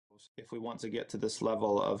ourselves if we want to get to this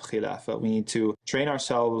level of khilafah. We need to train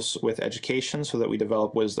ourselves with education so that we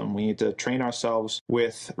develop wisdom. We need to train ourselves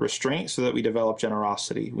with restraint so that we develop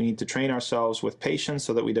generosity. We need to train ourselves with patience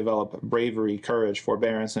so that we develop bravery, courage,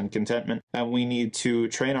 forbearance, and contentment. And we need to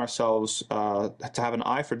train ourselves to have an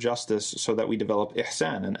eye for justice so that we develop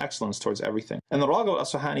ihsan and excellence towards everything. And the Raghav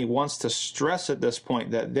al-Asfahani wants to stress at this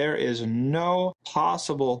point that there is no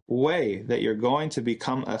possible way that you're going to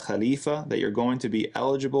become a khalifa, that you're going to be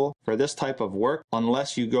eligible for this type of work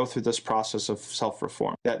unless you go through this process of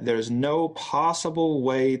self-reform. That there's no possible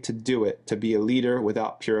way to do it, to be a leader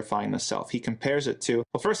without purifying the self. He compares it to,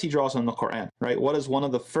 well, first he draws on the Quran, right? What is one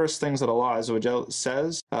of the first things that Allah Azza wa Jal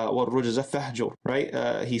says? وَالرُّجْزَ فَهْجُرْ,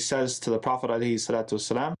 right? He says to the Prophet alayhi salatu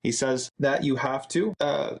wasalam, he says that you have to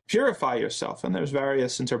purify yourself. And there's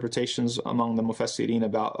various interpretations among the mufassirin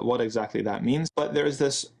about what exactly that means. But there's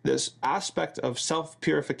this aspect of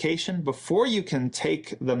self-purification before you can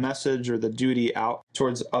take the message or the duty out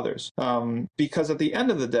towards others. Because at the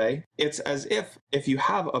end of the day, it's as if you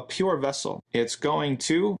have a pure vessel, it's going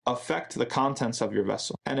to affect the contents of your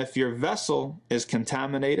vessel. And if your vessel is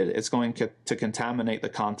contaminated, it's going to contaminate the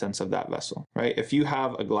contents of that vessel, right? If you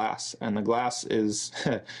have a glass and the glass is,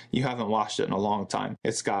 you haven't washed it in a long time,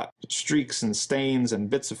 it's got streaks and stains and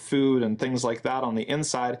bits of food and things like that on the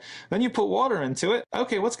inside, then you put water into it,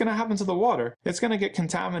 okay, what's going to happen to the water? It's going to get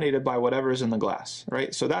contaminated by whatever's in the glass,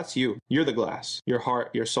 right? So that's you. You're the glass. Your heart,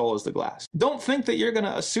 your soul is the glass. Don't think that you're going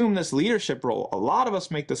to assume this leadership role. A lot of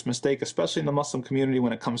us make this mistake, especially in the Muslim community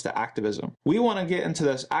when it comes to activism. We want to get into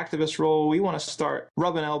this activist role. We want to start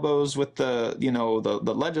rubbing elbows with the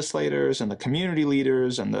legislators and the community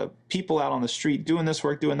leaders and the people out on the street doing this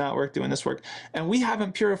work, doing that work, doing this work. And we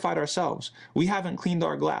haven't purified ourselves. We haven't cleaned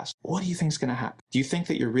our glass. What do you think is going to happen? Do you think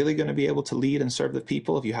that you're really going to be able to lead and serve the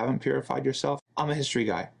people if you haven't purified yourself? I'm a history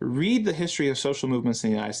guy. Read the history of social movements in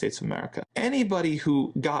the United States of America. Anybody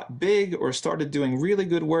who got big or started doing really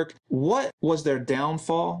good work, what was their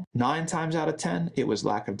downfall? 9 times out of 10, it was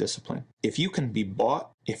lack of discipline. If you can be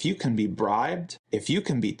bought, if you can be bribed, if you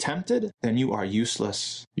can be tempted, then you are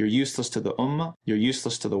useless. You're useless to the ummah. You're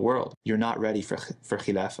useless to the world. You're not ready for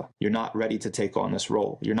khilafah. You're not ready to take on this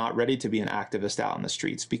role. You're not ready to be an activist out in the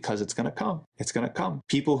streets because it's going to come. It's going to come.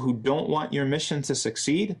 People who don't want your mission to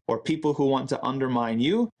succeed or people who want to undermine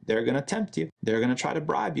you, they're going to tempt you. They're going to try to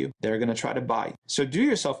bribe you. They're going to try to buy you. So do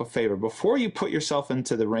yourself a favor. Before you put yourself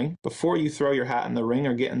into the ring, before you throw your hat in the ring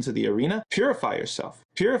or get into the arena, purify yourself.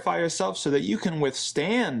 Purify yourself so that you can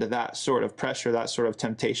withstand that sort of pressure, that sort of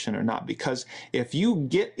temptation or not. Because if you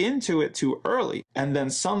get into it too early and then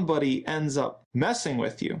somebody ends up messing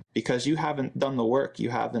with you because you haven't done the work, you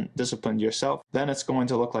haven't disciplined yourself, then it's going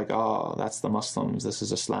to look like, oh, that's the Muslims, this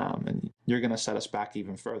is Islam, and you're going to set us back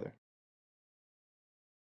even further.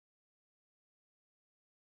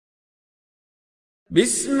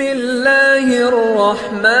 بسم الله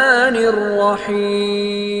الرحمن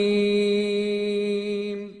الرحيم